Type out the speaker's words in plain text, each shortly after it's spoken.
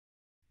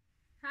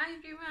Hi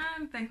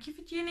everyone, thank you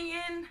for tuning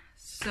in.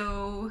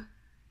 So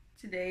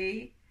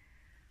today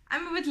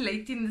I'm a bit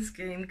late in this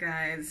game,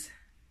 guys,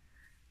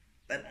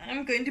 but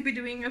I'm going to be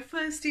doing a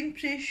first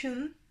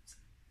impression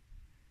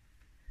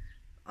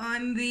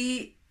on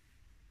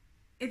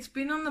it's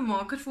been on the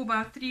market for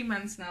about 3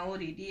 months now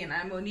already, and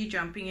I'm only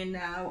jumping in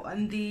now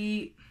on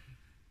the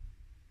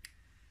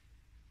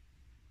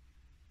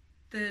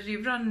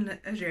Revlon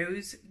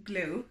Rose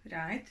Glow,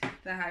 right?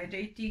 The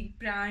hydrating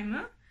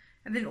primer.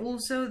 And then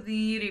also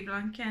the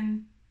Revlon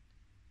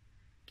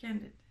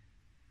Candid.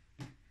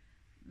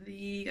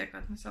 I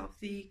got myself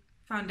the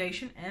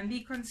foundation and the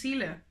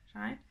concealer,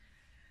 right?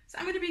 So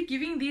I'm going to be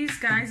giving these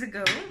guys a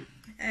go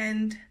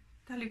and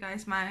tell you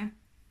guys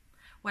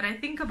what I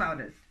think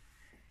about it.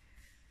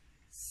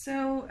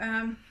 So,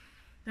 don't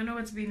know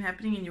what's been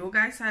happening in your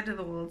guys' side of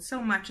the world. So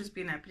much has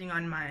been happening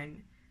on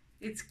mine.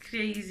 It's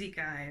crazy,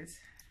 guys.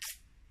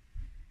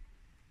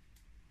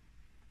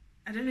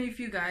 I don't know if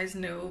you guys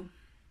know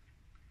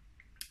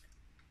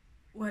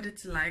what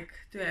it's like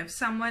to have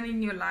someone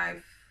in your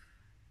life.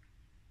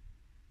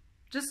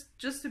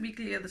 Just to be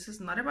clear, this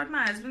is not about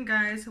my husband,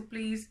 guys, so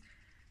please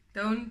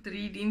don't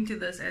read into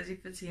this as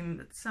if it's him.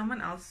 It's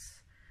someone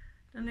else.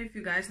 I don't know if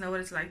you guys know what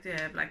it's like to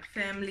have like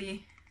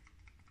family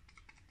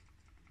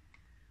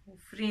or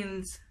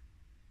friends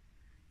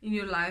in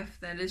your life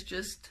that is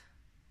just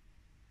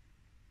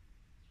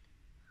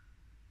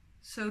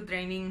so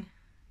draining,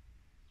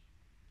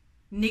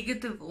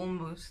 negative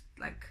almost,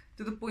 like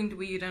to the point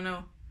where you don't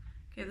know.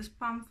 Okay, this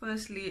pump,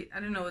 firstly, I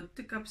don't know, it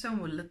took up so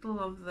little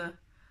of the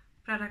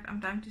product.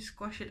 I'm trying to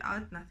squash it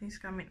out. Nothing's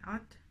coming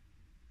out.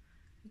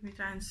 Let me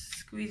try and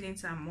squeeze in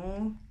some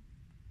more.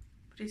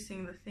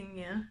 Pressing the thing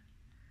here.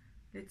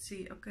 Let's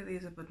see. Okay,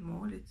 there's a bit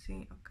more. Let's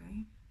see.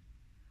 Okay.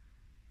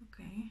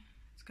 Okay,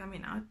 it's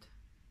coming out.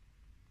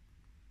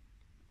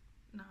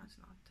 No, it's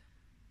not.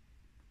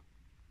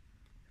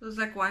 So it's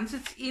like once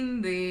it's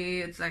in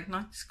there, it's like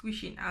not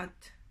squishing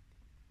out.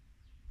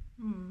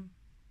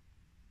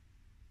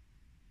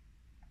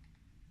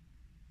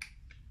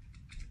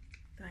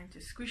 Trying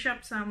to squish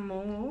up some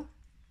more.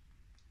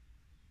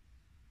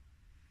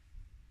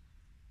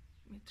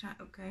 Let me try.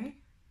 Okay.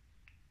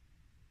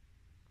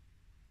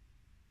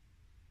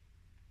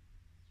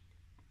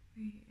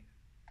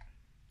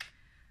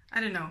 I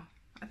don't know.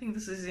 I think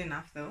this is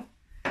enough though.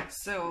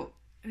 So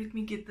let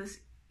me get this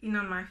in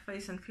on my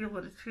face and feel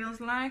what it feels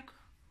like.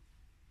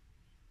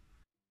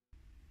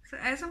 So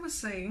as I was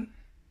saying,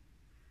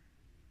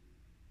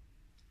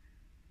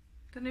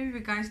 I don't know if you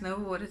guys know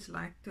what it's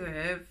like to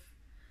have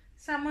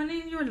someone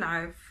in your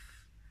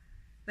life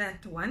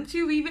that once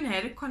you've even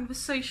had a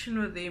conversation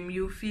with them,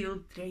 you feel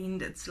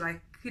drained. It's like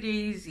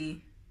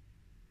crazy.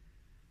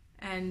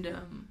 And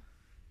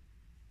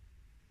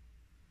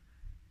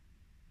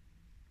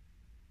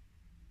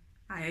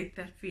I hate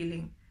that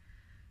feeling.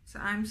 So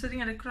I'm sitting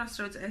at a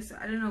crossroads as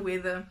I don't know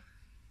whether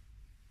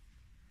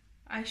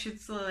I should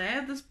still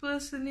have this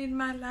person in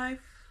my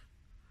life.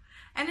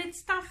 And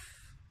it's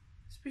tough,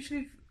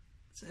 especially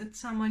if it's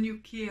someone you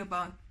care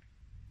about.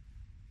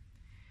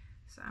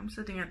 So I'm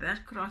sitting at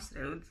that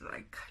crossroads,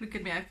 like, look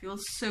at me, I feel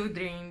so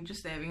drained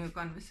just having a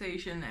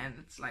conversation, and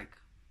it's like,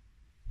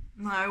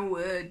 my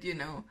word, you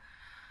know.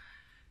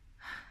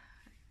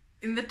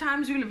 In the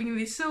times we're living in,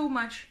 there's so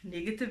much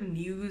negative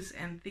news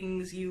and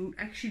things. You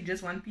actually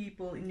just want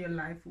people in your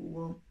life who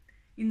will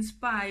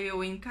inspire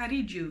or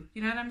encourage you.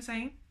 You know what I'm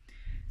saying?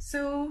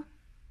 So,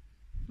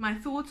 my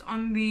thoughts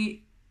on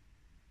the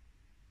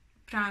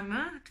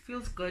primer, it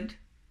feels good.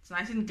 It's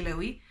nice and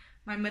glowy.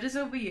 My mirror's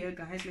over here,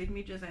 guys. Let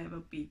me just have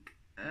a peek.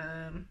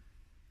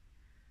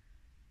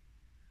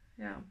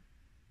 Yeah,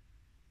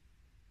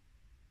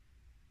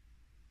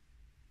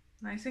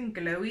 nice and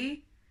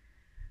glowy.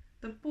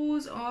 The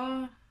pores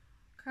are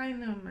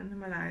kind of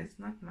minimalized,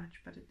 not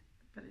much, but it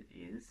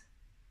is.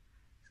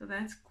 So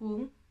that's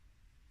cool.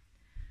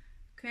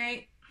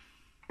 Okay.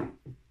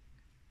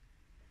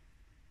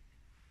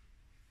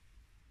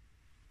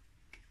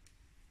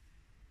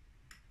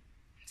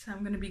 So I'm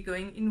going to be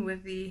going in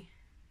with the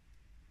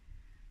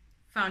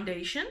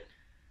foundation.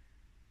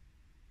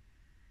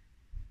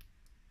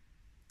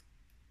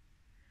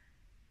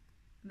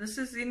 This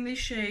is in the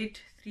shade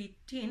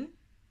 310.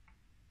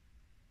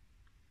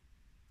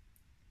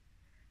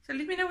 So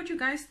let me know what you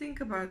guys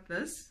think about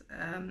this,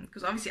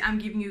 because obviously I'm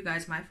giving you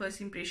guys my first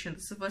impression.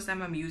 This is the first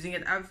time I'm using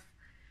it. I've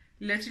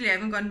literally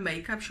haven't gone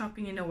makeup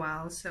shopping in a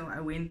while, so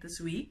I went this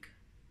week.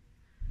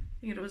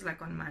 I think it was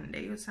like on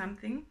Monday or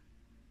something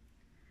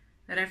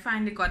that I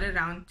finally got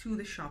around to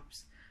the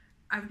shops.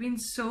 I've been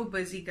so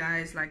busy,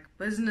 guys, like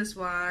business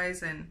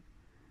wise and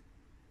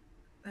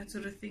that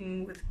sort of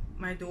thing with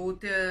my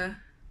daughter.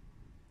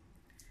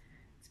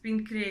 It's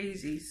been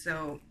crazy,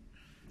 so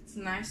it's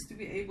nice to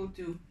be able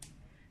to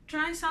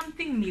try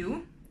something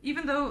new,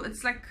 even though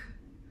it's like,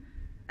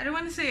 I don't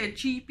want to say a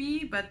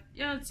cheapie, but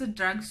yeah, it's a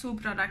drugstore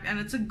product, and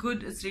it's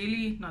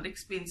really not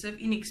expensive,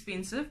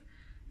 inexpensive.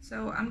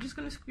 So I'm just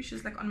gonna squish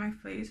this like on my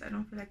face. I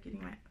don't feel like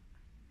getting my,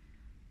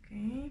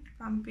 okay,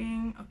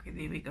 pumping. Okay,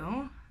 there we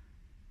go.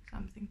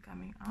 Something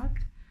coming out,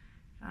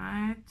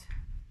 right?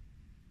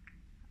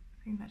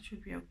 that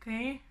should be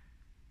okay.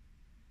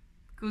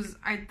 Because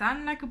I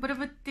done like a bit of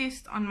a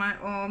test on my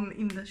arm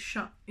in the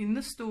shop, in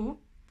the store,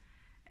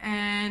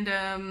 and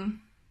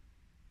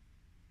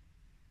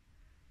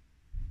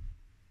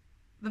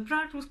the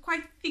product was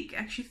quite thick,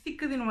 actually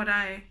thicker than what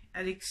I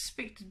had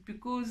expected.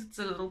 Because it's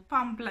a little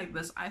pump like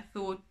this, I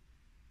thought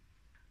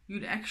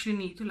you'd actually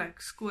need to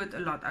like squirt a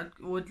lot.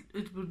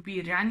 It would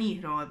be runny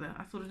rather.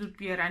 I thought it would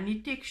be a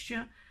runny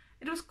texture.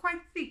 It was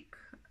quite thick,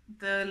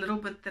 the little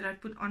bit that I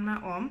put on my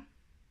arm.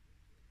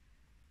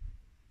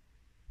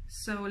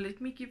 So let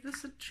me give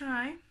this a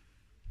try.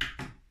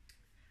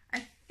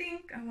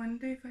 I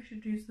wonder if I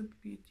should use the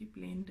beauty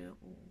blender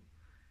or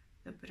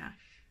the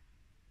brush.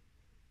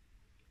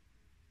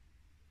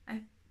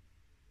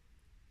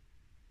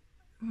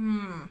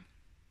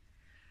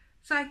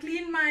 So I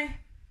cleaned my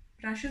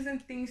brushes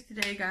and things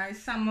today,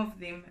 guys. Some of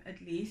them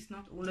at least,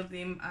 not all of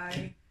them.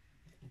 I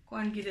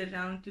can't get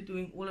around to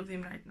doing all of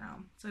them right now.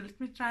 So let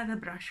me try the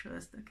brush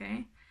first,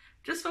 okay?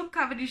 Just for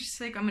coverage's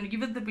sake, I'm going to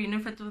give it the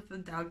benefit of the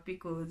doubt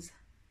because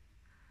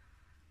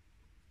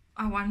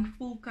I want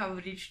full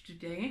coverage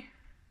today.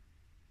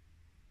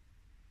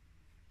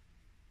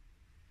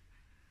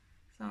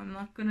 So I'm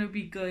not going to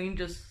be going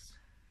just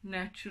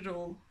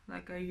natural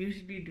like I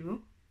usually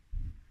do.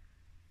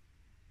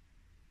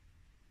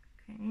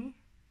 Okay.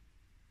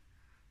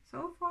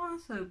 So far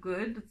so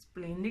good. It's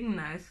blending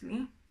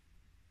nicely.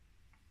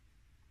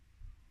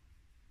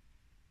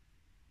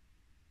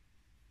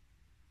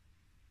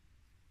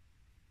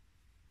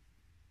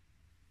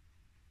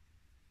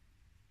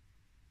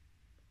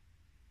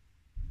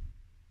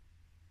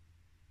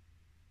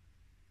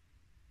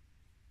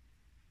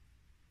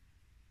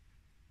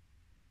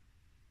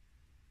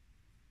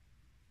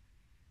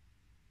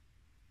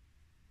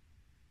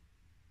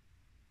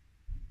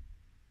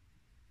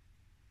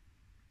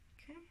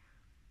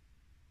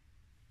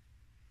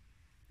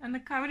 And the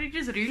coverage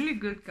is really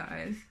good,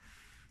 guys.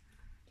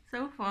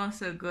 So far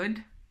so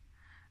good.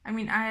 I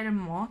mean, I had a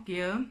mark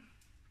here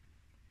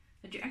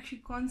that you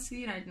actually can't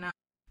see right now.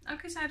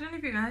 Okay, so I don't know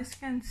if you guys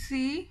can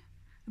see.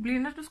 The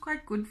blender was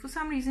quite good. For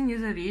some reason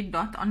there's a red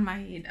dot on my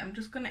head. I'm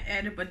just going to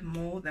add a bit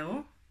more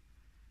though.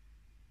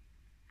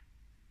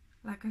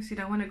 Like I said,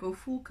 I want to go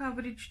full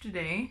coverage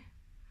today.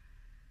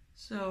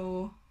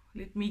 So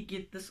let me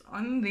get this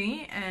on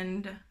there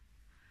and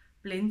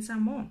blend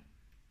some more.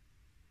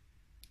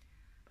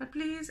 But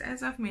please,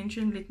 as I've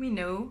mentioned, let me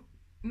know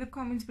in the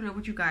comments below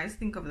what you guys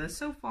think of this.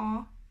 So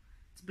far,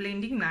 it's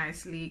blending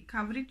nicely.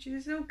 Coverage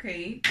is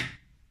okay. Let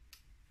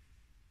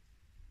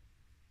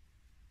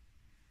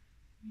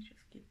me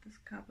just get this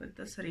covered,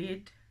 this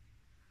red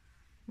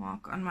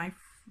mark on my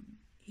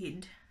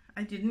head.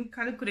 I didn't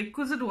color correct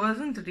because it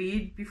wasn't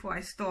red before I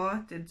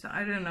started. So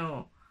I don't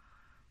know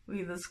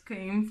where this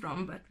came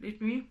from, but let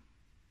me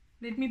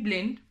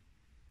blend.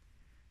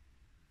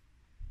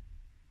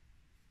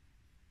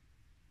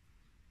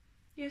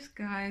 Yes,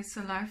 guys,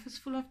 so life is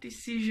full of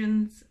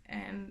decisions,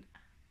 and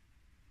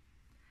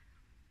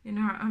you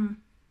know,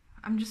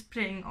 I'm just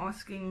praying,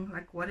 asking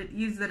like what it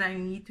is that I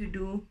need to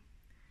do,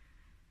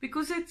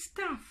 because it's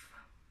tough.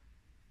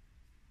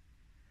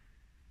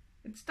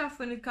 It's tough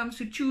when it comes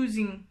to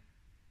choosing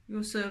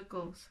your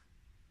circles,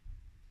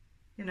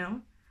 you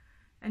know,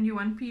 and you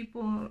want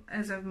people,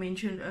 as I've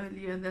mentioned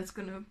earlier, that's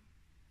gonna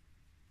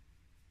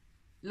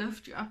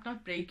lift you up,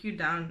 not break you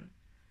down.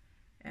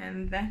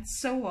 And that's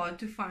so hard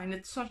to find.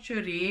 It's such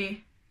a rare.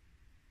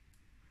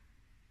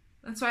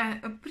 That's why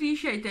I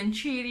appreciate and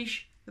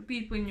cherish the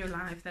people in your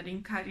life that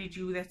encourage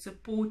you, that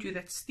support you,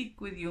 that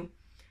stick with you.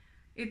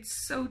 It's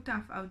so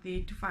tough out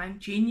there to find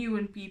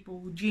genuine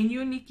people who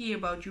genuinely care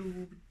about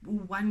you, who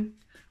want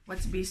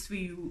what's best for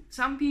you.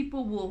 Some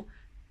people will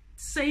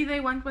say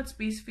they want what's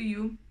best for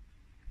you,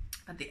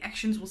 but the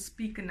actions will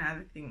speak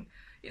another thing.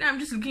 You know, I'm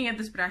just looking at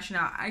this brush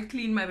now. I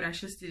cleaned my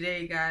brushes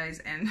today, guys,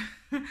 and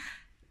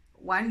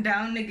one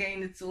down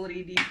again, it's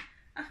already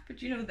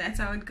but you know, that's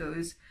how it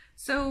goes.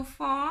 So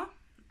far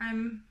let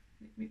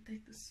me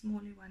take the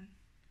smaller one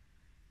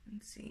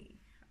and see.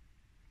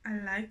 I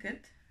like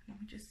it. Let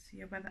me just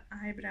see about the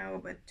eyebrow,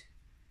 but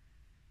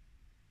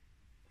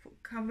for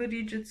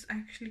coverage it's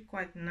actually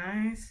quite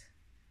nice.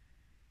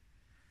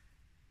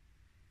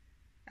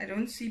 I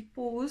don't see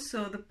pores,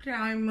 so the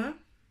primer,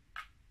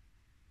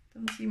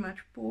 don't see much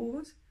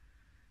pores,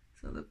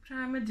 so the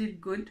primer did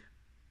good.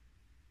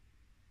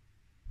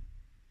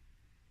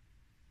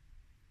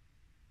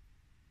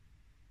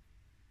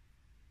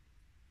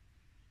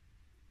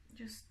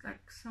 Just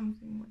like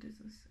something, what is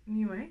this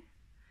anyway?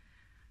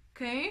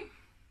 Okay,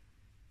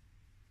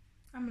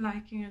 I'm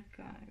liking it,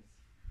 guys.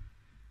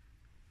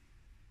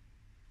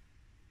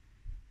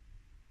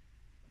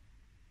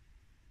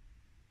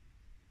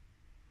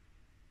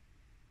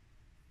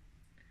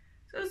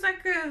 So it's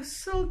like a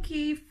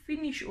silky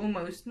finish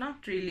almost,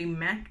 not really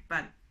matte,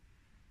 but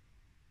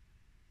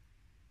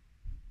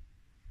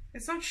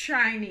it's not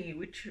shiny,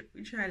 which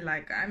I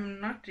like.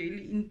 I'm not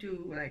really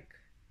into like,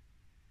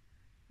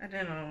 I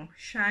don't know,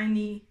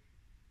 shiny,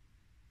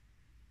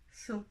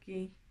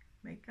 silky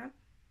makeup.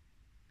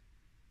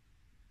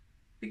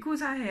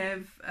 Because I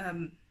have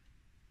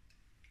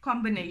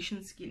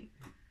combination skin.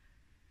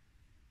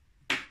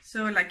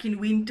 So like in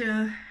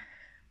winter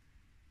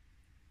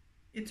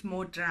it's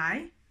more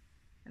dry,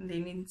 and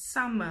then in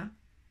summer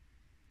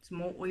it's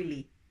more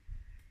oily,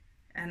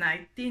 and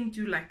I tend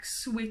to like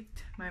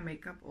sweat my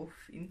makeup off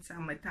in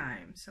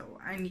summertime. So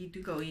I need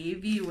to go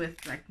heavy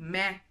with like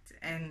matte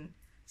and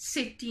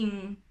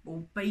setting,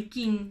 or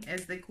baking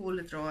as they call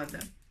it rather.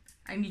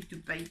 I need to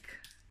bake.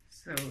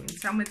 So in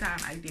summertime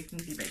I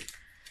definitely bake.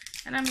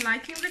 And I'm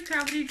liking the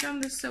coverage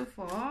on this so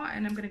far,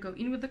 and I'm going to go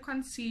in with the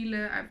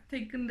concealer. I've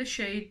taken the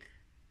shade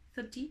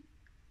 30.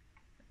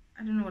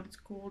 I don't know what it's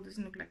called,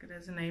 doesn't look like it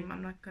has a name.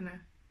 I'm not going to,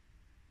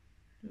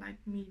 light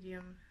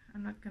medium,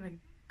 I'm not going to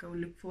go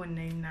look for a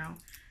name now.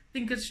 I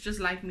think it's just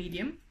light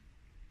medium,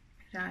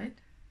 right?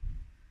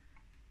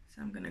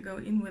 So I'm going to go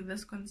in with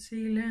this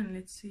concealer and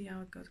let's see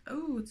how it goes.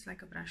 Oh, it's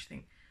like a brush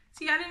thing.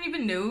 See, I didn't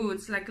even know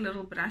it's like a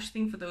little brush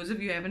thing for those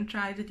of you who haven't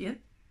tried it yet.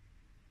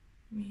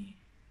 Let's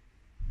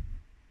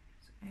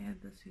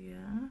add this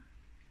here.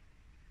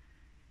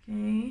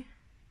 Okay.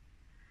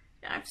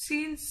 Yeah, I've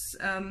seen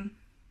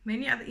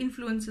many other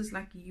influencers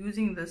like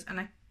using this, and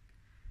I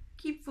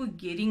keep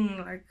forgetting,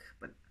 like,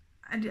 but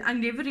I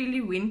never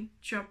really went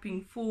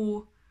shopping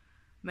for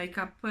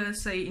makeup per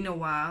se in a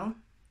while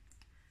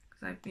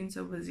because I've been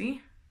so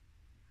busy.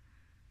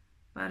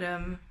 But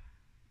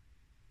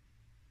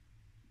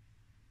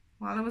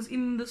while I was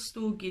in the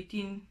store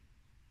getting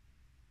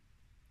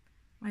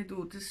my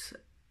daughter's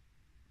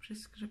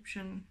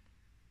prescription,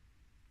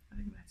 I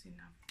think that's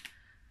enough.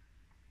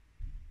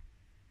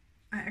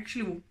 I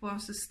actually walked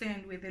past the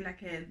stand where they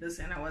like had this,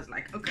 and I was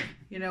like, okay,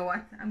 you know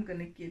what, I'm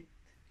gonna get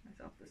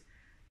myself this.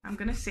 I'm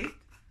gonna set.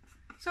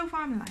 So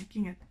far I'm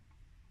liking it.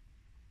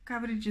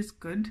 Coverage is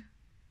good.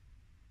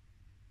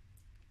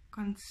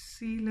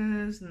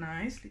 Concealer is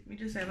nice. Let me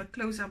just have a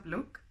close-up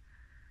look.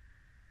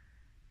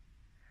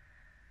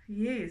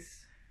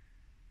 Yes,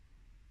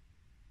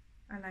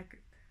 I like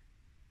it.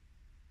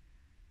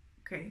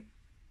 Okay.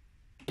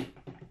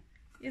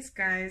 Yes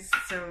guys,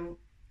 so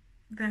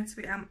that's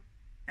where I'm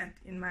at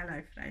in my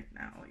life right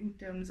now in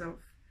terms of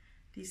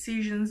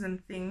decisions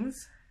and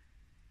things.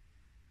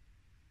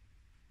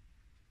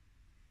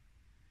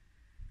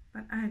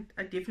 But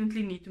I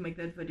definitely need to make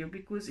that video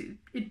because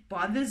it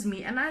bothers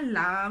me, and I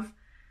love,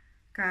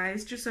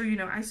 guys, just so you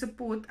know, I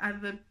support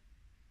other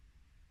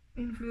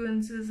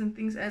influencers and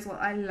things as well.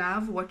 I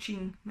love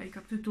watching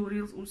makeup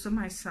tutorials also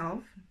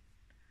myself.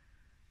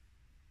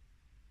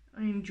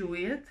 I enjoy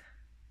it.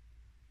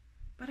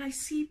 But I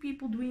see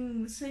people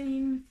doing the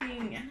same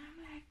thing, and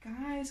I'm like,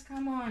 guys,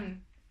 come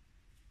on.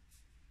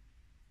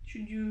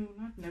 Should you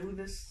not know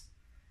this?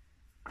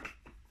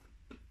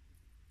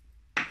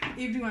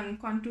 Everyone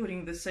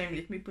contouring the same,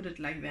 let me put it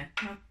like that.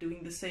 Not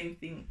doing the same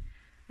thing.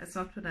 That's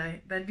not what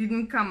that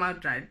didn't come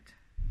out right.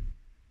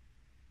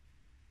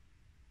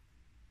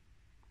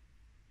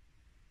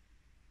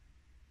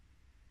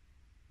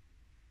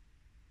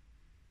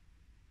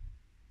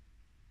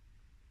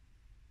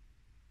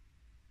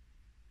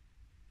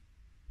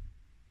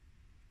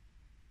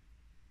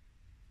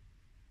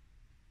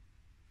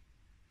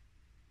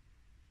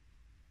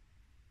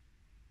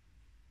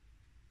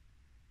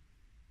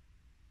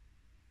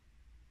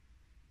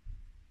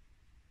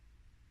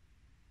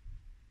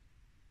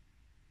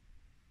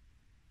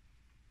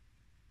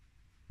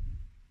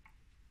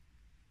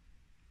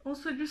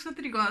 Also, just with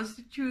regards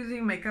to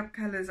choosing makeup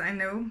colors, I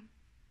know,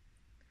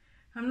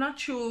 I'm not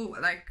sure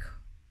like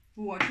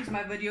who watches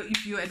my video,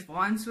 if you're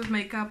advanced with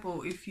makeup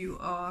or if you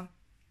are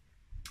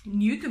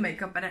new to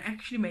makeup, but I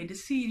actually made a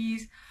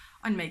series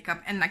on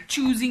makeup and like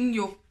choosing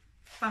your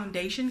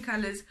foundation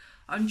colors,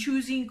 on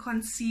choosing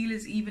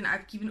concealers even.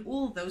 I've given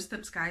all those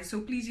tips, guys, so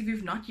please, if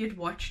you've not yet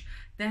watched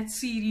that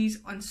series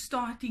on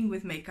starting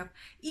with makeup,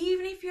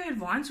 even if you're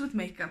advanced with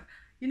makeup,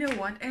 you know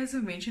what, as I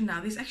mentioned now,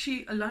 there's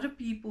actually a lot of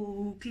people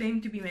who claim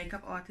to be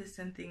makeup artists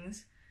and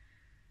things.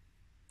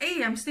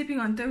 Hey, I'm stepping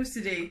on toes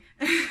today.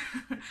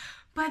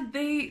 But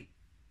they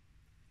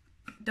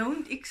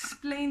don't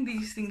explain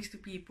these things to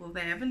people.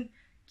 They haven't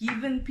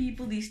given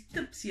people these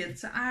tips yet.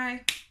 So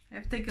I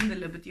have taken the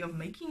liberty of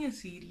making a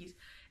series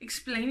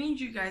explaining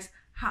to you guys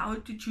how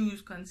to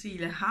choose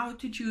concealer, how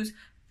to choose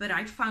the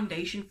right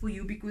foundation for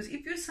you. Because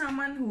if you're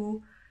someone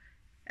who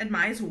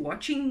admires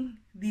watching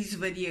these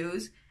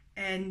videos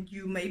and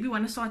you maybe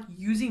want to start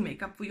using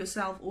makeup for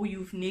yourself, or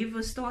you've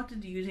never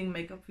started using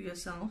makeup for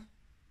yourself,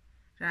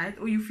 right?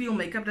 Or you feel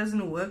makeup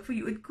doesn't work for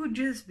you, it could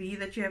just be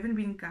that you haven't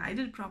been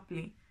guided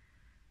properly.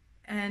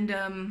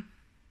 And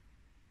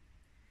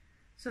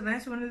so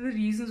that's one of the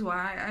reasons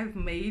why I've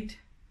made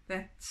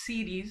that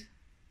series.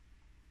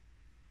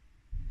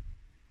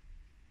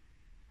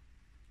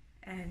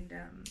 And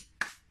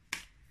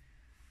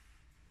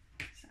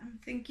so I'm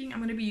thinking I'm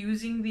going to be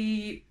using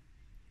the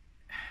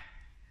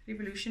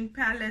Revolution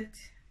palette,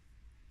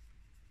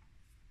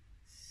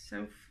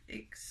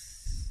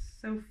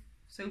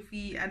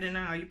 Sophie, I don't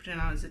know how you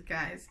pronounce it,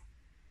 guys.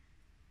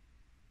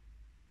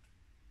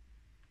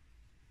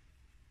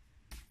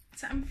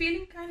 So I'm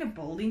feeling kind of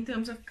bold in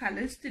terms of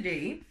colors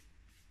today.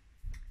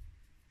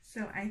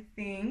 So I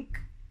think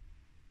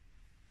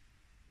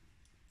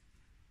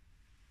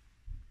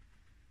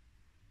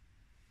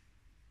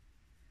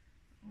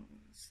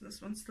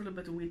This one's still a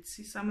bit wet.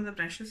 See, some of the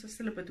brushes are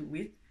still a bit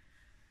wet.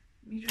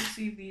 Let me just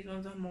see if these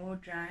ones are more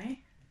dry.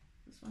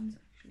 This one's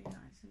actually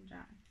nice and dry.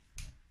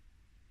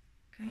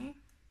 Okay.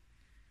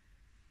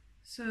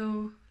 So,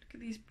 look at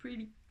these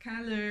pretty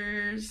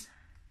colors.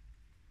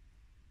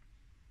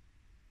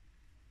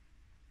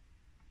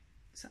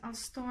 So I'll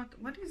start.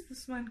 What is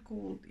this one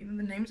called? Even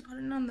the names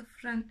aren't on the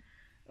front.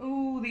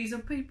 Oh, there's a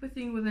paper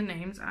thing with the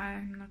names.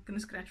 I'm not going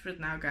to scratch for it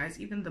now, guys.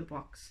 Even the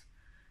box.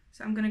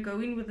 So I'm going to go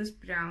in with this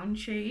brown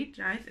shade,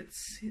 right?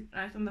 It's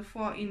right on the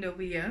far end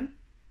over here.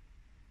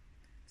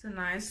 It's a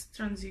nice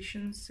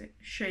transition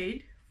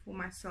shade for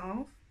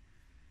myself.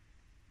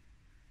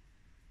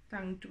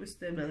 Tongue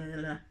twister. Blah, blah,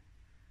 blah.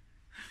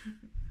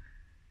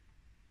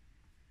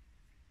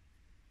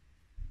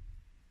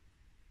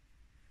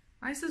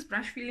 Why is this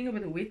brush feeling a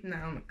bit wet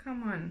now?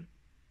 Come on.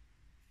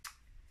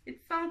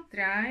 It felt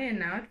dry and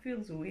now it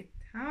feels wet.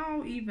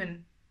 How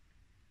even?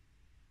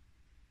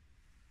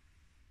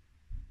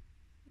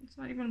 It's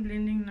not even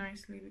blending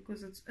nicely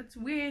because it's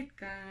wet,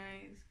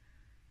 guys.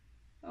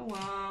 Oh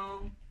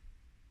wow.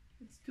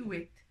 It's too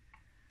wet.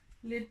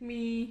 Let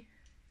me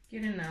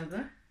get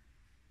another.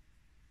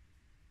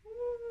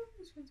 Ooh,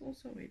 this one's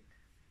also wet.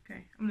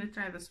 Okay, I'm gonna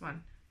try this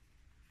one.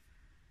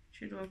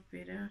 Should work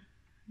better.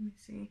 Let me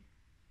see.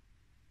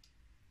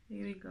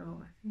 There we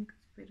go. I think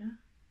it's better.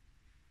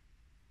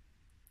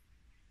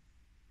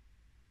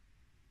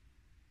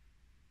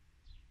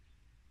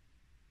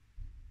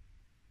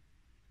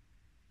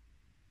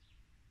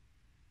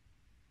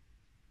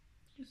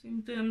 Just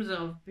in terms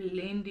of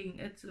blending,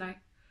 it's like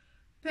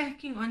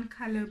packing on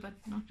color but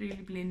not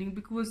really blending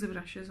because the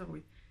brushes are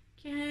wet.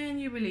 Can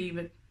you believe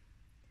it?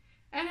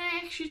 And I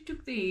actually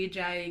took the hair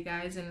dryer,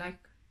 guys, and like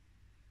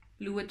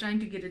blew it trying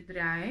to get it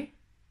dry,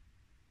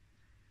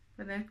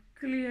 but that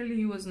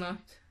clearly was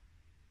not.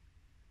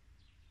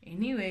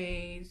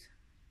 Anyways,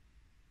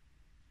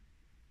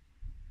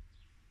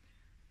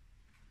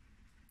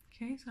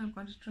 okay, so I've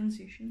got a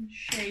transition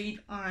shade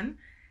on.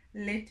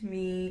 Let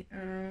me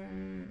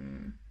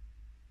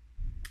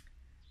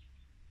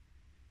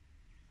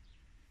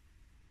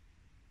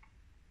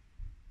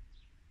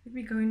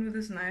go in with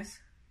this nice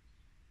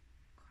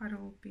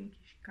coral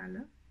pinkish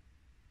color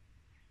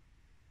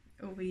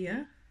over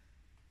here.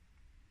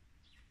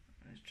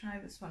 Let's try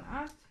this one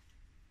out.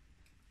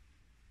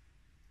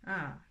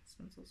 Ah, this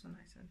one's also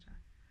nice and dry.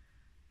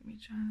 Let me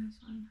try this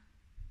one.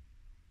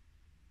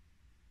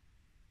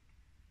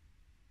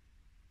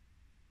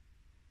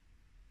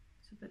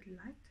 It's a bit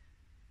light.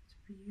 It's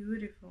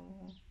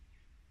beautiful.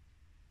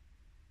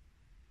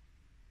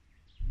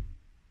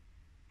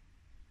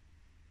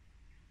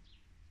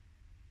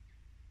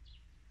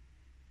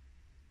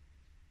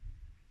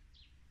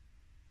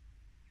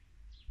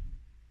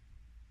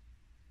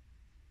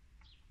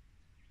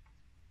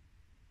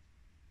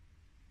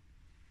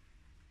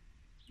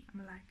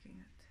 I'm liking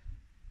it.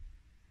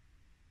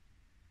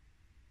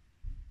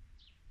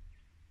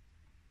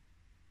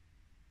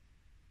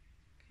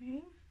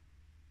 Okay.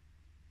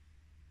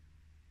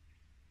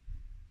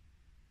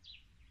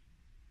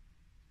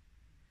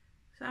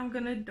 So I'm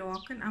gonna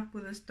darken up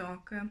with this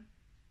darker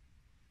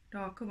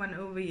one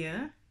over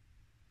here,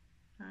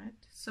 right?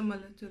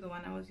 Similar to the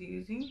one I was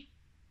using.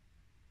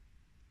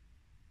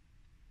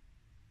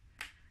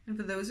 And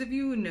for those of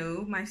you who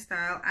know my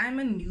style, I'm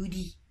a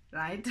nudie,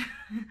 right?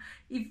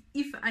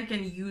 if I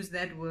can use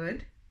that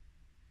word.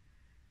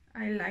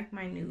 I like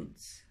my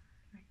nudes,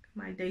 like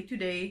my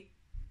day-to-day.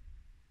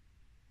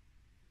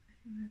 I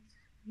think that's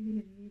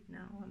really red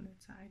now on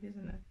that side,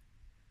 isn't it?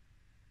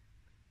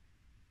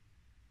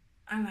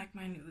 I like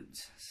my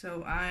nudes,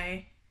 so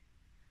I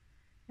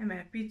am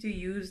happy to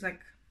use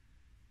like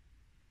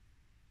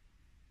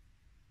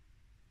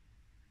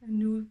a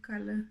nude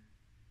color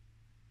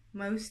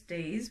most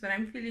days, but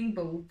I'm feeling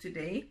bold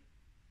today,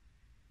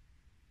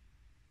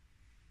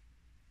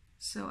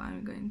 so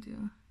I'm going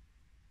to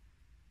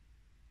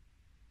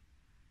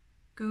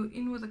go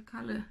in with a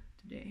color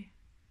today.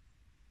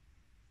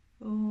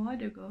 Oh, I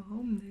don't go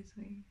home this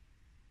way,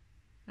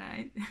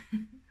 right?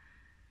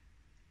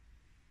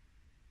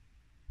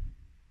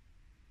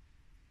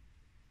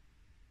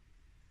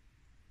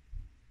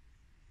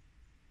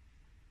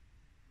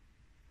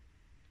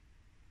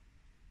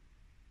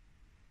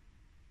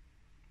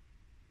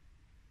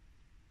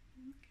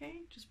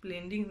 Okay, just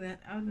blending that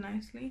out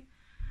nicely.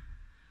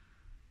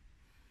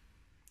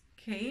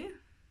 Okay,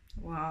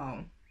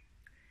 wow.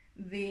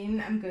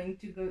 Then I'm going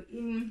to go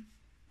in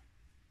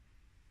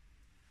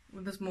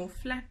with this more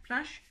flat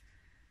brush.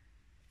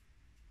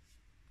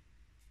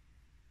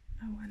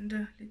 I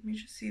wonder, let me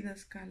just see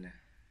this color.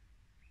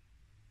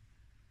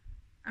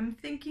 I'm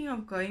thinking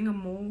of going a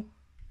more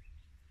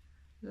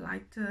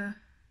lighter.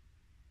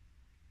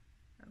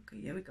 Okay,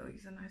 here we go.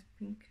 Here's a nice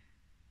pink.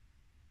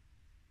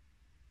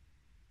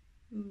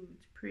 Ooh,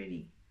 it's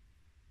pretty.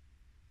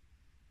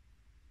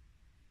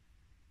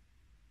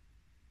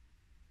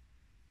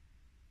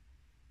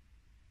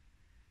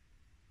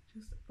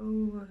 Just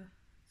over.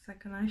 It's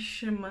like a nice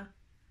shimmer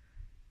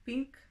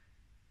pink.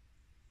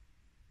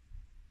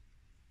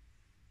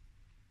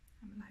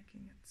 I'm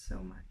liking it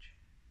so much.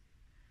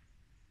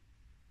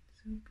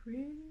 So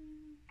pretty.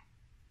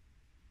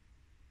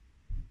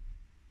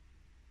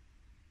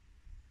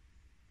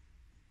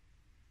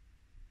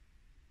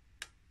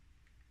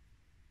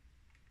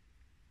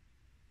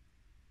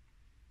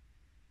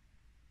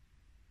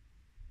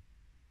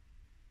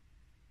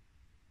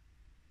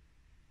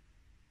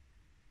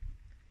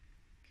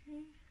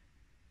 Okay.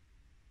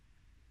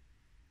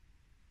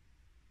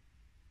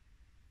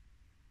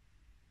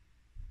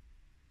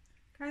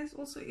 Guys,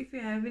 also if you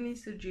have any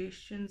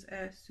suggestions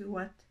as to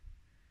what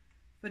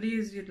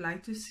videos you'd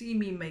like to see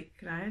me make,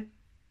 right?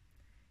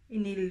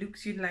 Any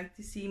looks you'd like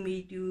to see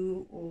me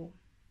do, or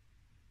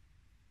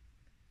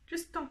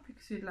just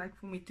topics you'd like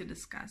for me to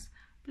discuss,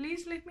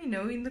 please let me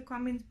know in the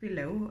comments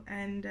below.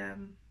 And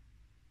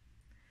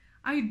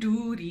I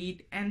do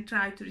read and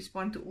try to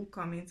respond to all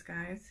comments,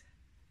 guys.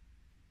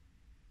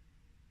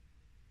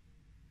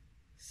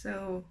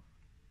 So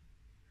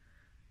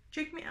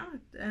check me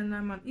out, and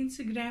I'm on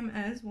Instagram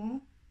as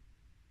well,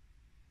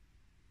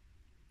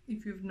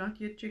 if you've not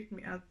yet checked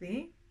me out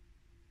there.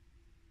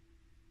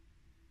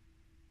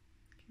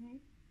 Okay,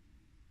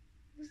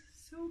 this is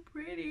so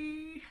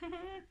pretty.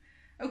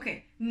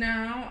 Okay,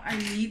 now I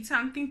need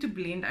something to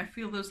blend. I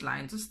feel those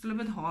lines are still a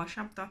bit harsh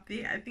up top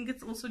there. I think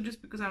it's also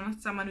just because I'm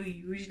not someone who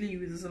usually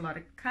uses a lot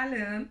of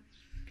color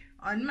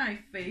on my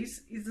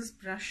face. Is this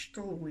brush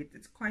still wet?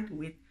 It's quite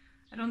wet.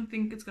 I don't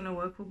think it's gonna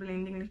work for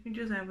blending. Let me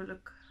just have a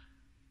look.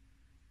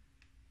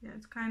 Yeah,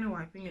 it's kind of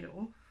wiping it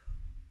off,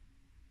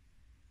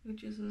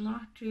 which is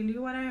not really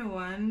what I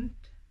want.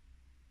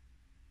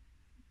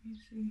 Let me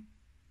see.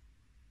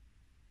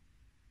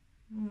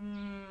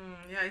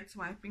 Yeah, it's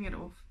wiping it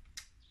off.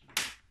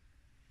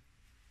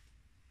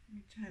 Let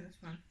me try this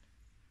one.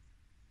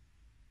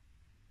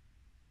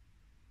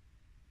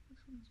 This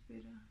one's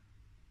better.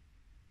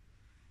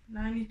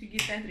 Now I need to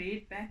get that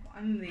red back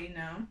on there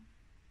now.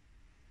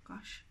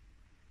 Gosh.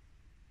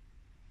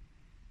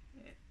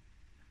 Yeah.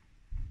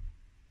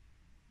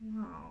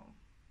 Wow.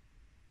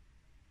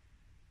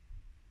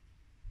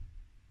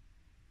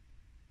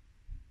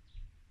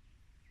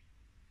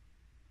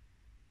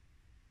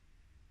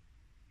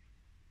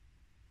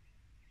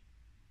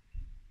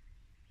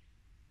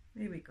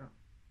 There we go.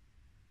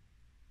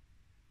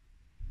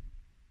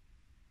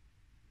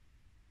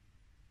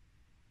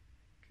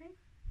 Okay.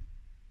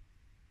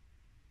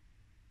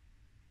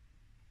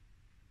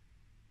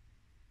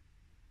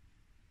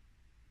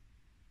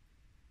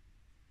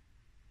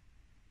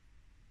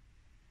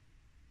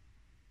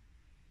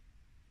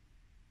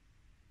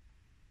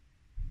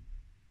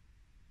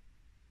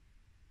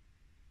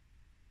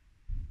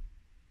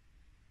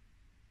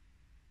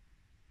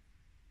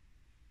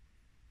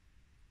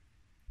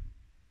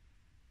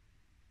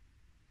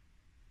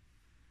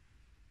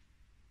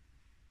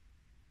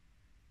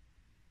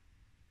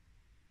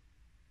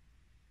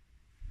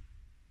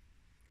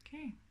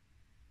 Okay.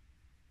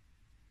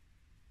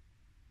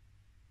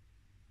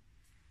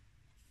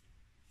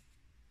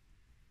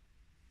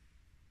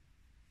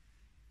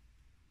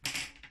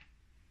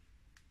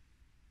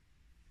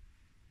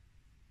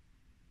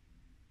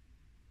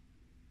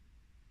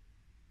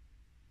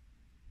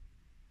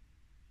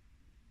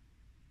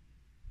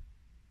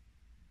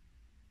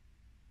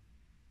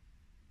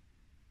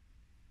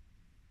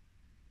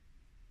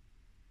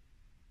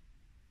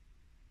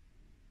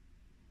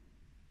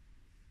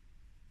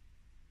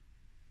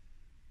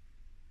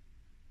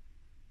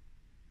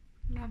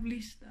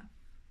 Lovely stuff.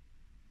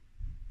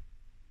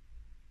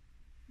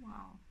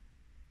 Wow.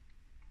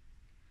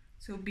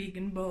 So big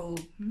and bold.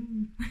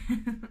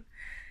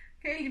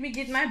 Okay, let me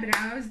get my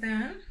brows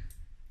done.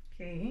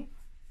 Okay.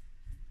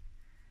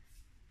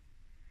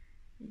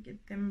 You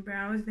get them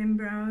brows,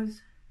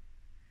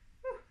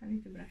 Ooh, I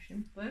need to brush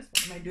them first.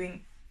 What am I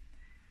doing?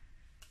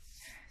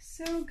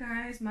 So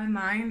guys, my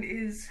mind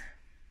is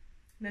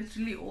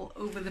literally all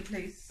over the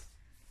place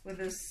with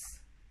this,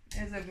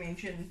 as I've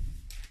mentioned.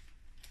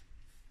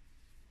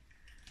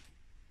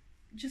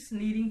 Just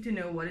needing to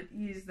know what it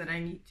is that I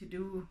need to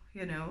do,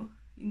 you know,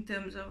 in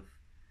terms of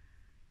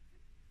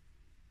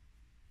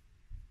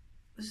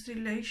this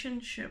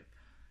relationship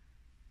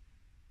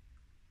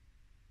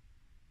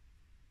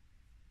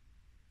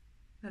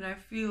that I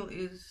feel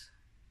is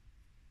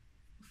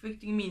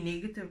affecting me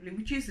negatively,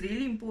 which is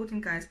really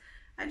important, guys.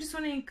 I just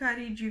want to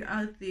encourage you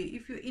out there,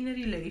 if you're in a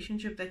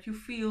relationship that you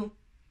feel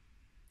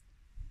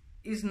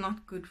is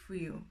not good for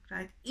you,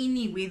 right?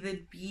 Whether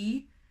it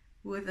be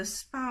with a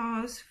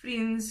spouse,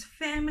 friends,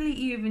 family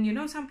even. You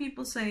know, some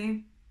people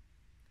say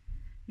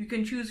you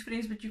can choose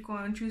friends but you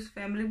can't choose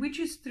family,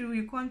 which is true.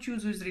 You can't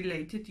choose who's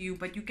related to you,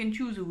 but you can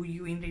choose who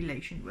you're in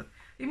relation with.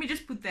 Let me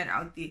just put that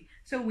out there.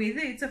 So whether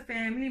it's a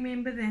family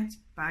member that's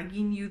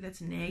bugging you,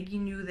 that's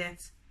nagging you,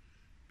 that's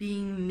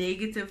being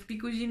negative,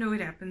 because you know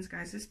it happens,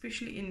 guys,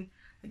 especially in,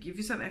 like, if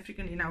you're South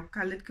African, in our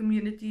colored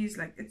communities,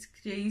 like, it's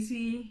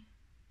crazy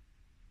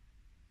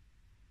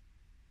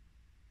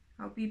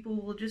how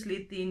people will just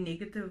let their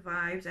negative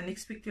vibes and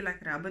expect to,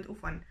 like, rub it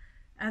off on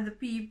other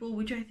people,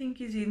 which I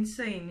think is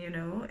insane, you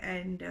know.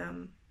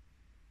 And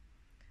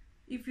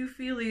if you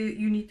feel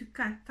you need to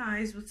cut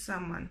ties with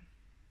someone,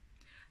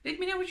 Let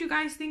me know what you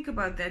guys think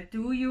about that.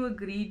 Do you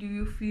agree? Do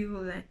you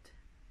feel that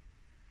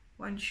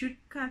one should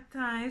cut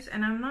ties?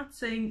 And I'm not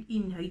saying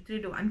in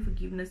hatred or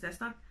unforgiveness.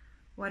 That's not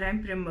what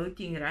I'm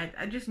promoting, right?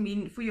 I just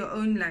mean for your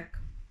own, like,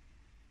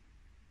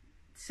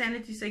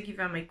 sanity's sake, if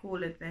I may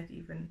call it that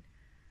even.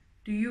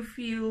 Do you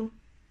feel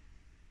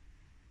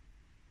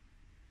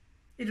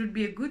it would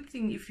be a good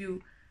thing if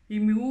you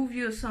remove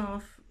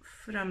yourself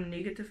from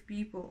negative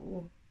people,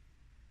 or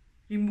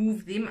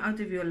remove them out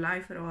of your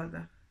life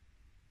rather?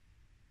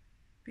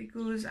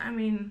 Because, I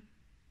mean,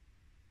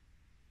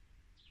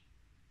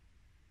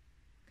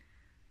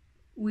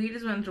 where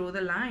does one draw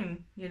the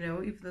line, you know,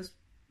 if there's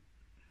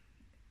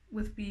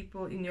with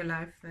people in your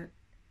life that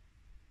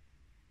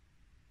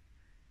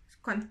is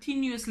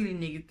continuously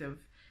negative,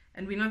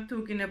 and we're not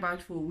talking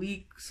about for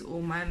weeks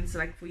or months,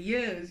 like for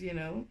years, you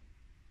know,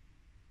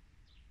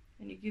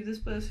 and you give this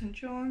person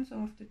chance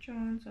after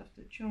chance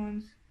after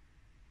chance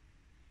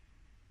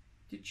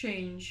to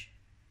change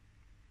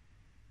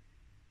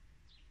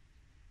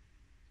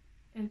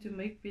and to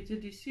make better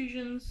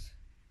decisions,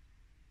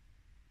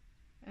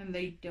 and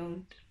they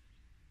don't.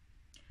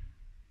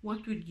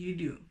 What would you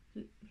do?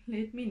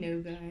 Let me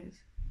know, guys.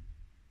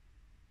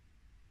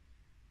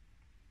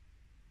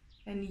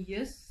 And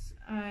yes,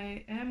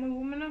 I am a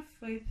woman of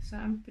faith, so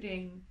I'm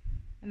praying,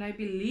 and I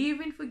believe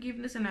in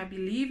forgiveness, and I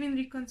believe in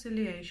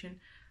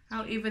reconciliation.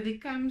 However, there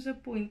comes a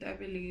point, I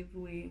believe,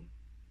 where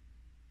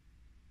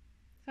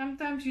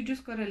sometimes you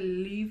just gotta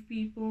leave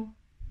people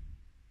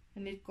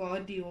and let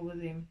God deal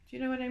with them. Do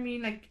you know what I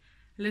mean? Like,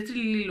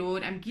 literally,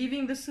 Lord, I'm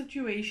giving the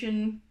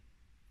situation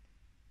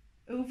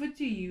over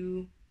to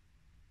you,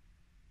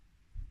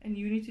 and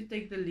you need to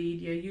take the lead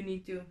here. You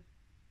need to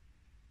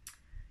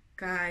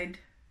guide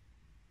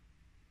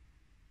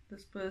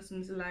this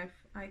person's life.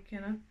 I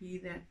cannot be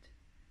that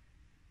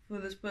for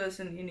this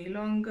person any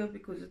longer,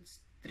 because it's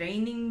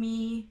draining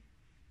me,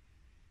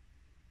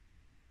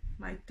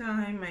 my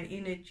time, my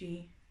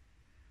energy,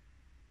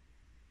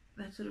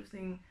 that sort of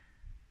thing.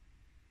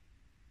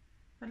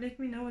 But let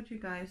me know what you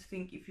guys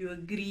think. If you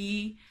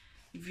agree,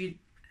 if you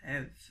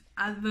have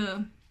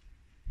other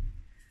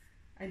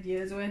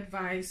ideas or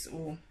advice,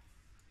 or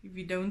if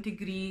you don't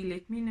agree,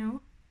 let me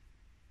know.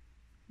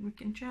 We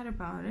can chat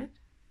about it.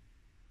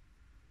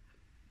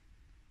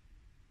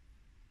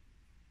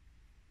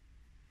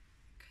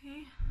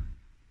 Okay.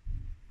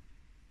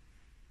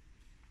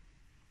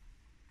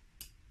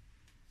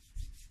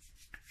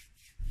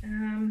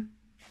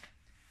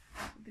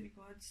 With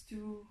regards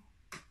to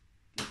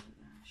the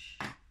lash,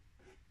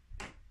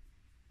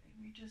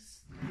 let me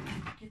just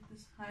get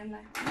this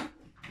highlighter.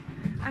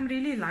 I'm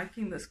really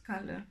liking this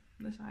color,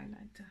 this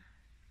highlighter.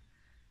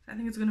 So I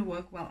think it's going to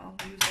work well.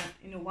 I'll use that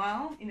in a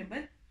while, in a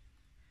bit.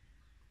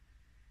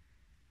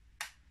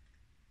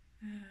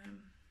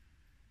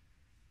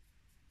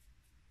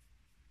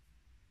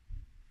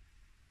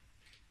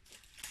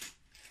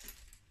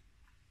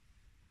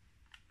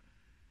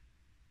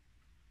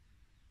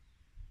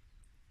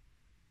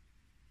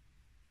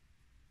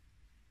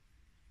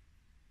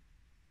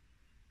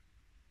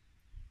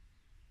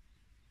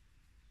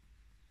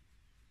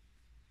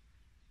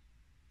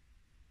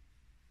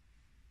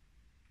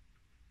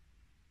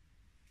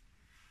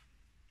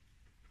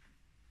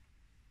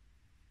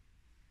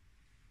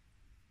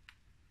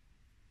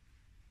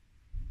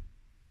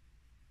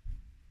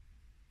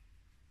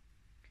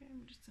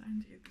 I'm just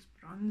trying to get this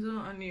bronzer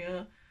on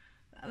here.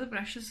 The other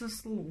brushes are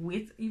still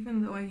wet,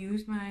 even though I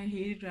used my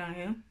hair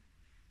dryer.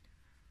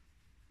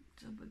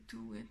 It's a bit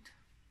too wet.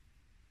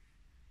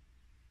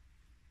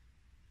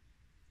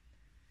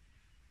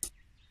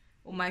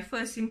 Well, my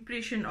first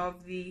impression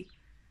of the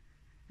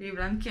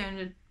Revlon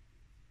Candid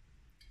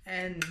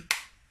and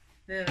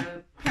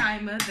the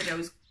primer,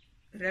 the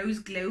Rose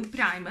Glow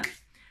Primer,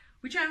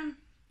 which I'm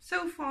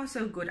so far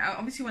so good. I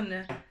obviously want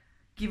to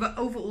give an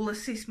overall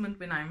assessment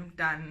when I'm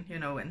done, you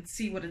know, and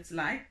see what it's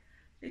like.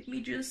 Let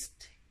me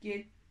just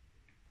get,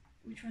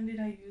 which one did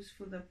I use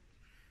for the,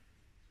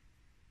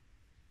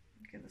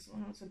 okay, this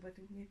one was a bit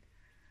wet.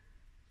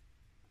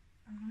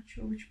 I'm not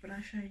sure which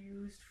brush I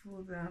used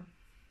for the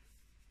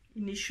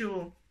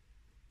initial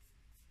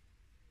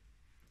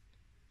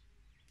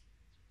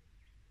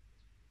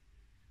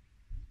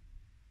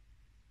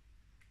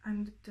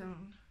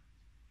undertone.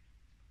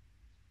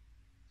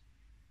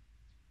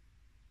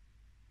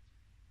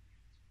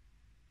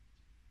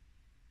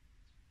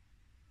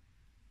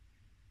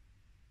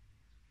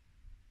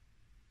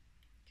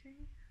 Okay.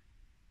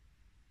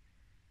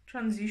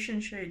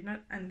 Transition shade,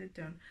 not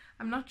undertone.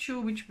 I'm not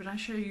sure which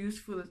brush I used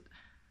for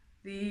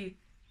the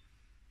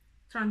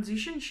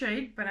transition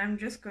shade, but I'm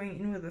just going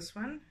in with this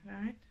one,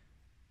 right?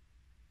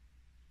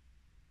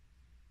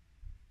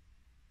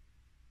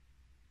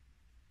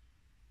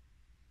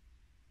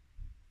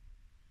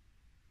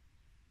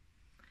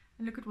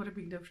 And look at what a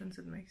big difference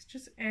it makes.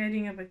 Just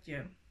adding a bit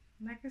here.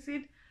 Like I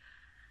said,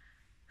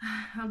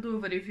 I'll do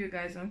a video for you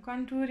guys on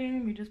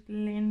contouring. We just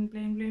blend,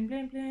 blend, blend,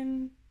 blend,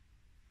 blend.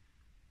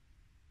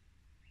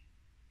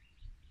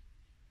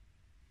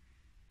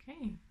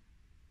 Okay.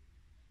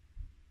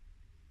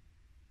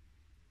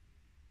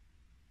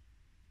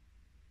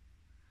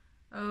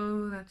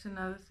 Oh, that's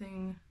another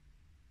thing.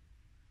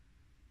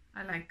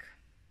 I like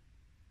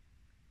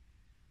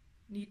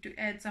need to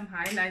add some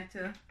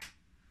highlighter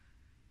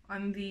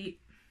on the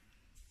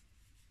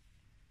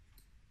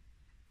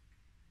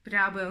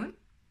brow bone.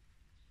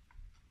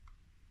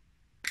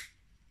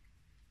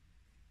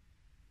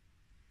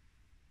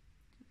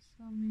 Just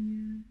some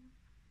here.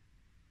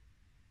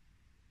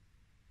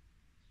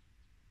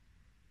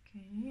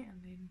 Okay,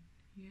 and then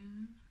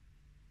here.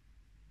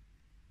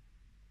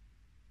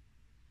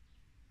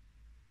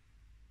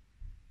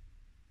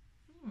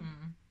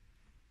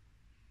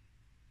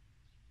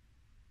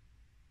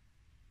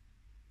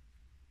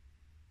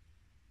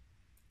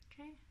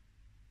 Okay.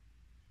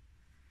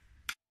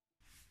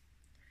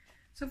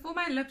 So for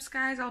my lips,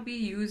 guys, I'll be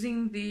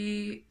using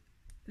the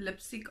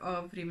lipstick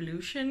of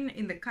Revolution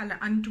in the color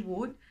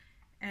Untoward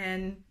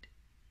and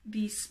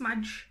the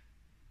smudge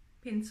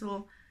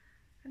pencil.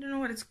 I don't know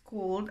what it's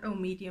called. Oh,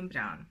 medium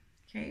brown.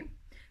 Okay.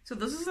 So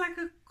this is like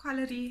a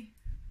corally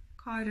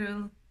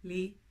color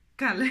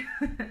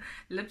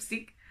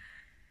lipstick.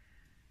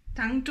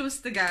 Tongue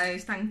twister,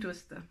 guys. Tongue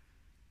twister.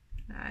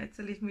 Alright,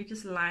 so let me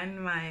just line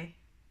my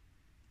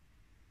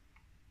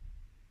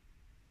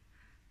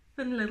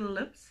thin little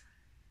lips.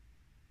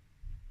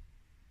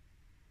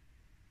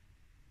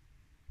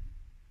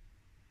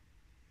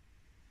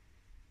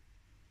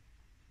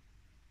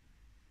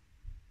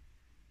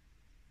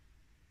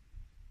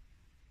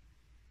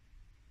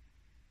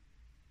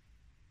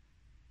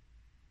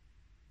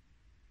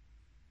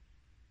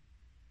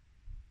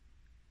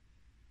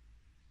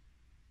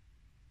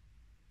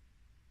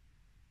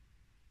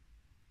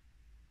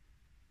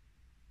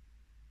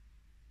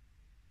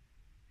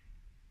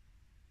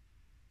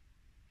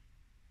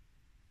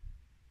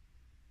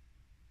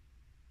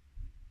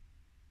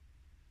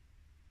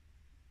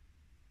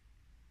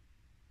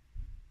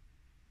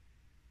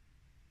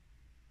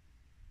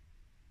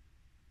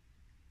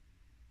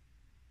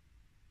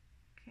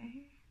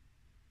 Okay.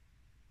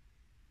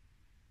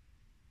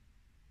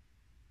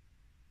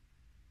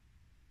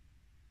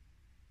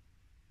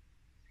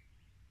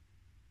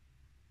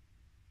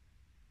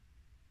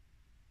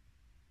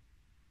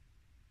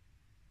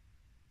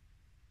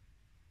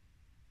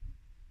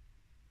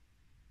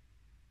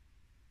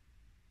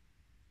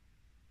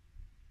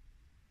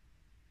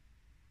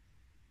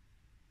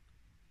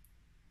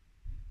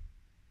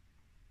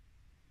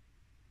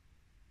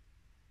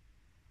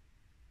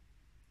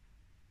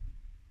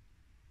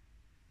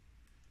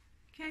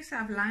 Okay, so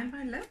I've lined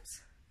my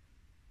lips.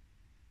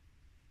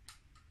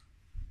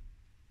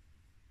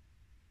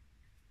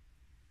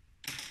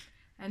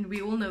 And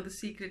we all know the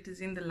secret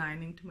is in the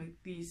lining to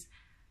make these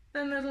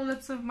thin little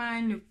lips of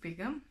mine look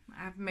bigger.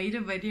 I've made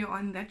a video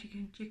on that. You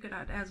can check it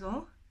out as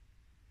well.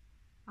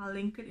 I'll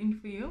link it in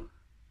for you.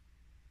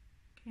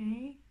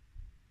 Okay.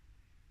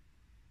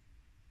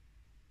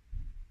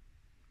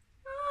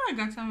 Oh, I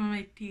got some of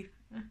my teeth.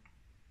 Okay.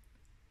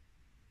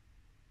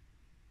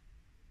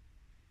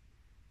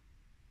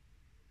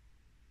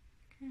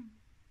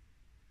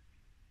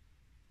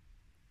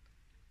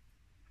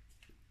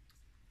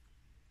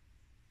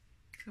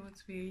 So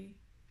it's very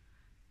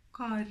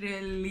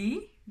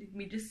corally. Let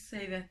me just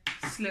say that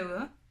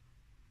slower.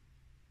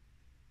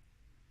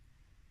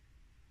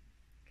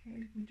 Okay,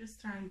 let me just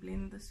try and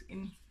blend this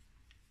in.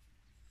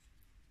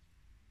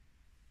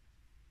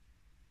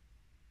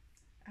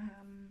 I've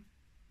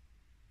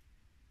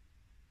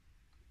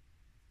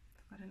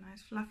got a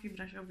nice fluffy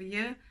brush over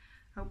here.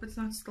 Hope it's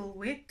not still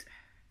wet.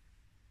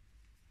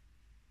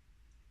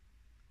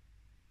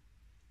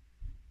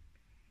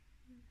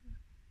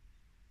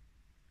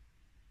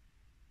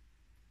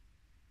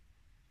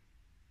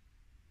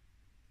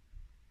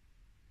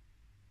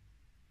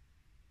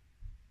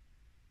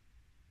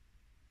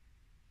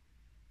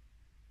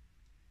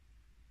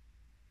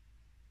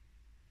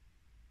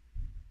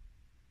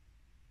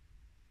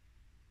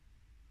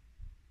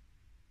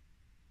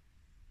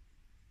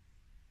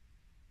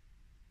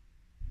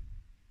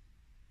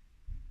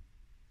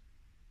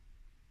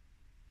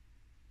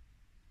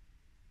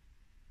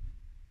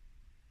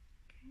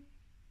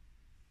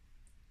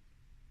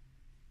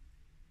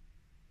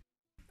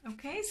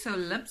 Okay, so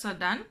lips are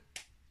done.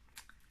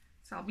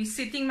 So I'll be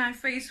setting my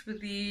face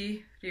with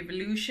the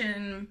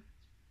Revolution,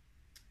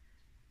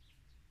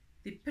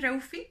 the Pro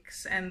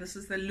Fix, and this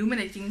is the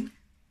illuminating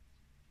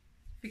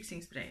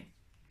fixing spray.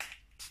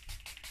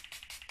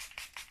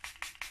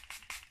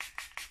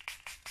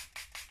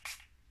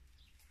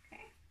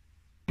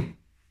 Okay.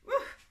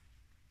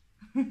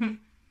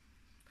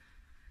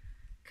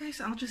 Okay,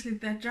 so I'll just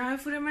let that dry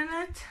for a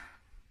minute.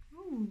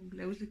 Oh,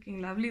 glow's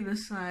looking lovely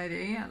this side,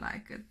 eh? I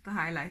like it, the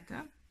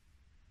highlighter.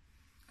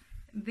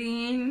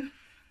 Then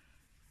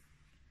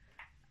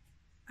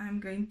I'm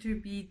going to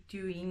be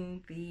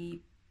doing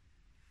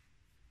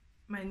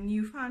my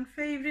newfound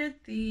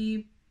favorite,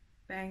 the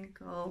Bad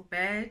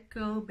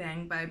Girl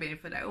Bang by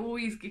Benefit. I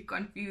always get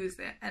confused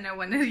and I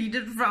want to read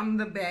it from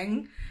the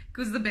Bang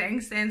because the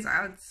Bang stands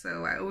out,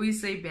 so I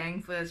always say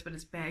Bang first, but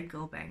it's Bad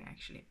Girl Bang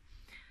actually.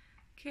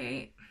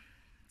 Okay,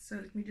 so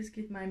let me just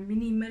get my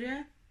mini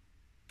mirror.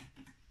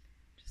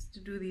 Just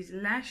just to do these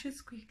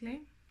lashes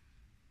quickly.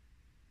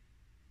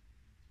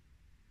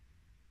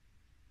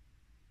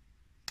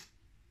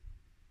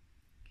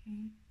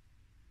 Okay.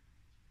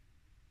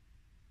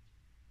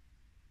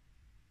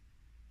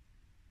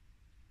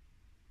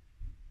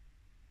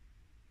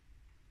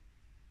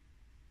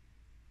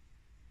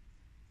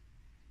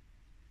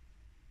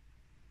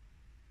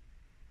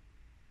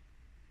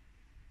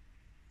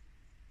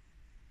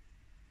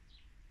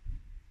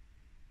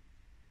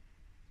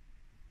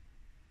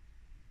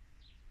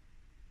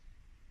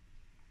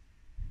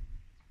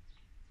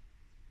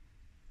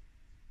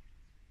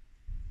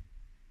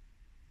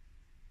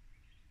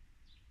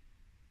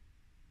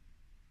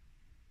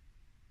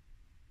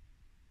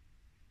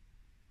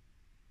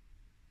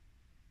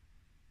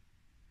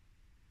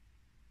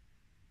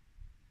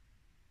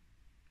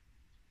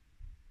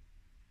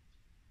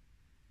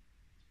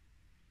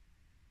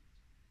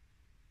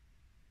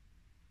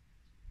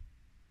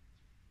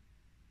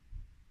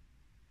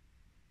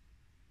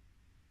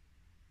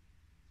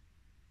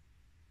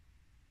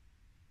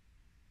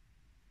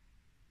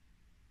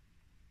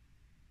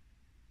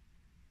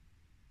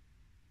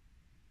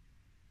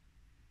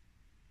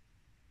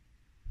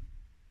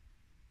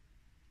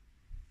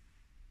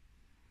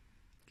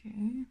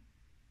 Okay.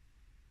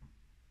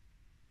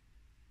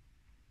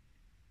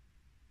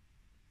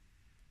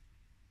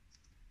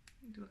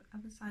 Do the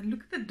other side.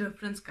 Look at the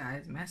difference,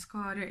 guys.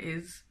 Mascara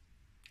is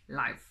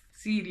life.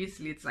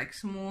 Seriously, it's like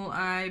small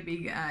eye,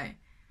 big eye.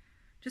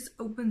 Just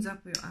opens up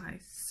your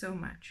eyes so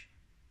much.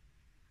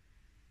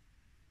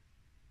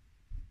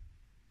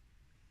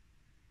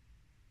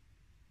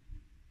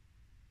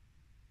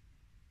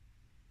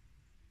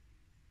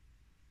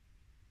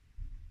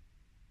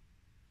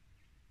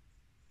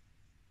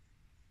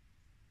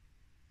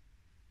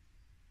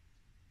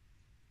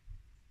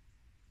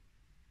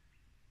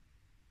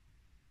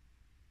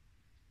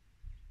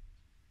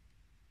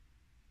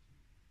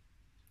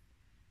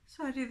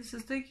 Sorry this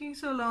is taking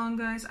so long,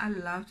 guys. I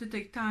love to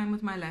take time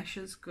with my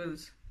lashes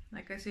because,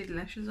 like I said,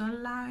 lashes are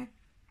life.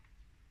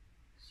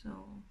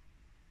 So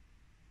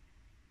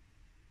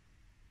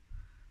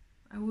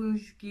I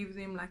always give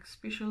them like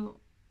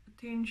special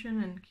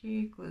attention and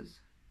care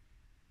because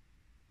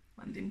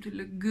I want them to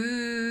look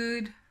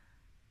good.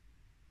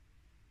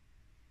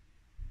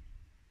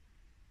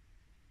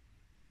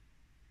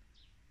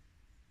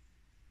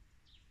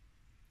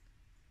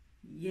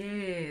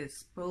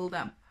 Yes, build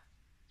up.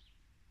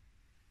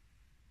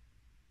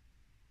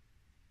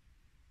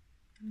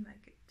 I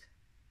like it.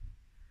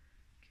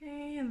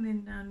 Okay, and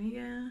then down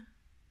here.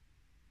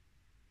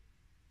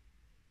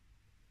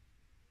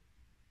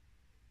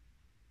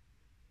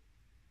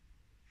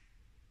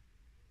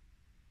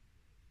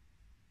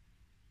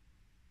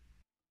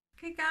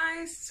 Okay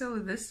guys, so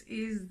this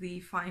is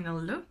the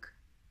final look.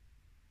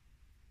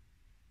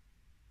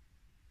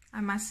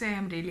 I must say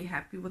I'm really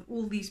happy with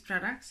all these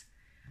products.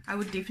 I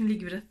would definitely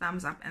give it a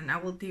thumbs up and I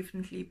will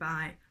definitely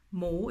buy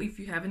more. If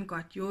you haven't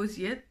got yours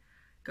yet,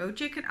 go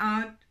check it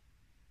out.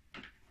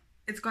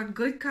 It's got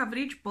good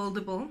coverage,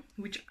 buildable,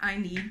 which I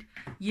need.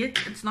 Yet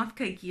it's not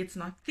cakey, it's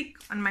not thick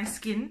on my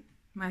skin.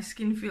 My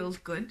skin feels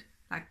good,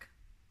 like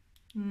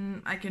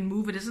I can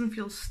move, it doesn't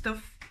feel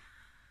stiff,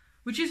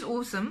 which is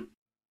awesome.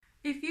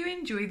 If you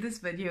enjoyed this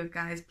video,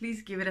 guys,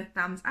 please give it a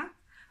thumbs up.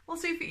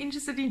 Also, if you're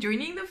interested in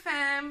joining the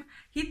fam,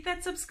 hit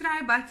that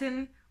subscribe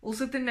button,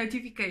 also the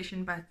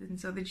notification button,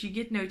 so that you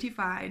get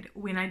notified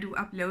when I do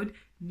upload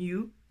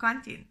new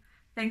content.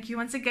 Thank you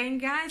once again,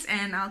 guys,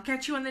 and I'll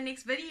catch you on the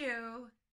next video.